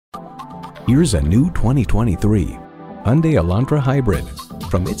Here's a new 2023 Hyundai Elantra Hybrid.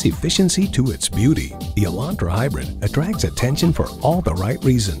 From its efficiency to its beauty, the Elantra Hybrid attracts attention for all the right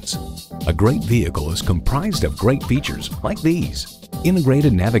reasons. A great vehicle is comprised of great features like these: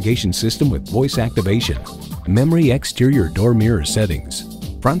 integrated navigation system with voice activation, memory exterior door mirror settings,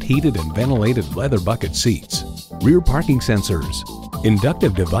 front heated and ventilated leather bucket seats, rear parking sensors,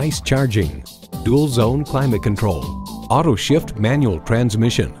 inductive device charging, dual zone climate control, auto shift manual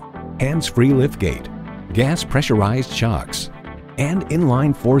transmission, hands-free liftgate, gas pressurized shocks, and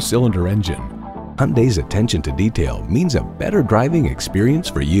inline 4-cylinder engine. Hyundai's attention to detail means a better driving experience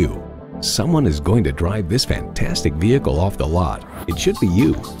for you. Someone is going to drive this fantastic vehicle off the lot. It should be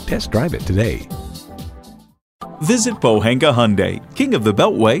you. Test drive it today. Visit Pohanka Hyundai, King of the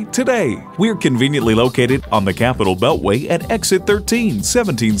Beltway, today. We're conveniently located on the Capitol Beltway at Exit 13,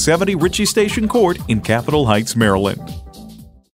 1770 Ritchie Station Court in Capitol Heights, Maryland.